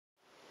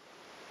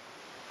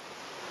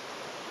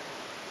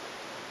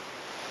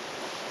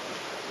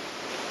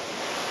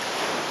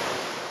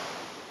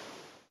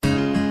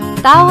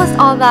Thou wast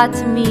all that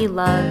to me,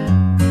 love,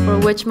 for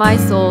which my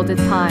soul did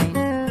pine.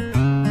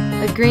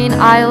 A green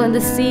isle in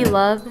the sea,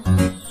 love,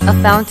 a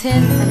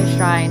fountain and a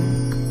shrine.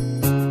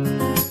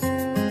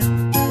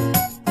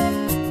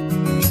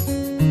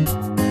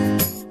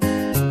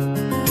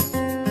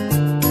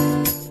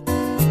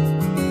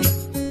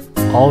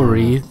 All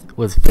wreathed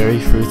with fairy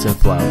fruits and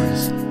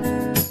flowers.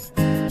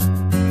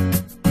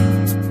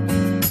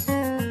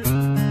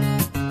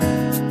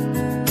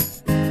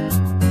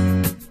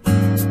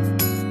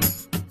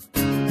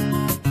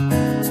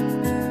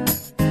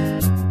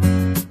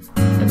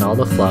 And all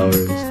the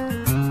flowers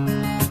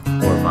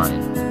were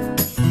mine.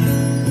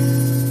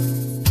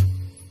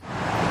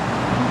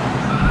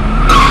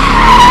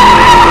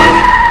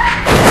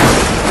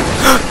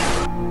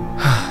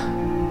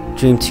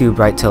 Dream too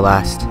bright to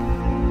last.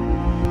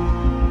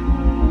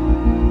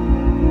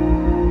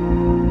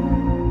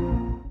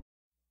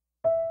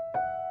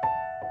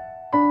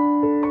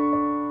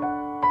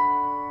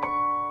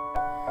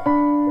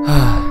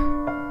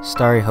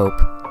 Starry hope,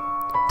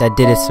 that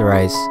didst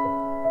arise,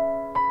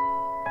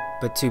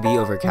 but to be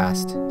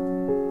overcast.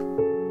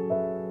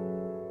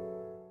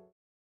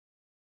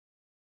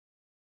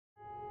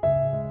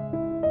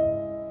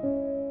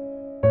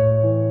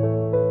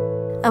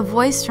 A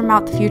voice from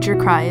out the future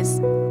cries,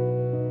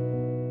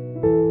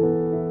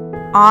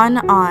 on,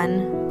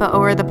 but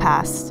o'er the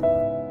past.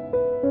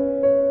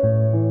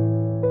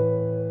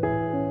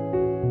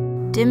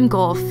 Dim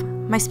gulf,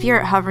 my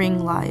spirit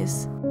hovering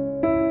lies.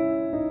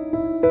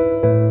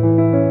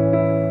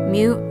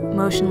 Mute,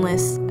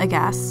 motionless,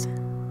 aghast.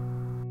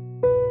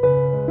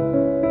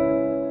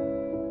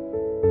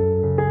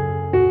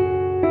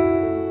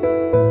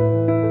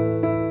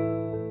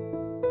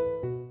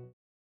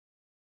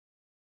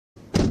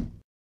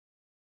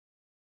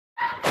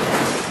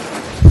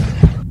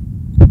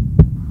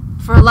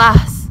 For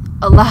alas,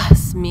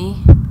 alas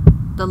me,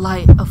 the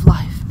light of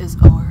life is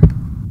o'er.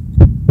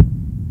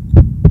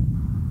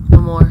 No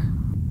more,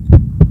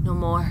 no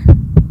more,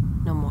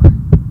 no more.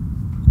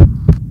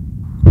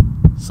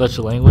 Such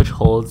language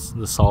holds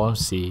the solemn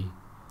sea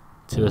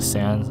to the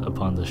sands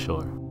upon the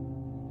shore.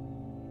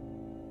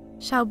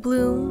 Shall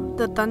bloom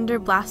the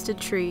thunder-blasted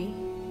tree,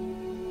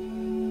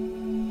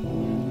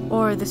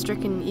 or the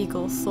stricken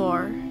eagle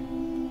soar,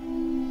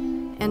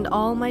 and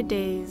all my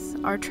days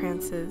are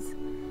trances,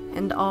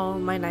 and all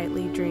my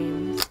nightly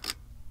dreams.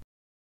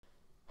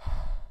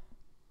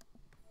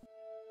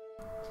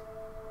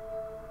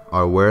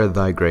 Are where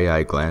thy grey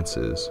eye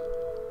glances,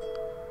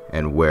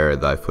 and where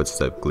thy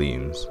footstep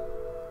gleams,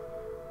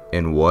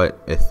 in what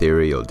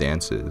ethereal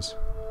dances,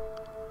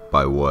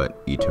 by what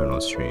eternal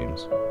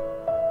streams.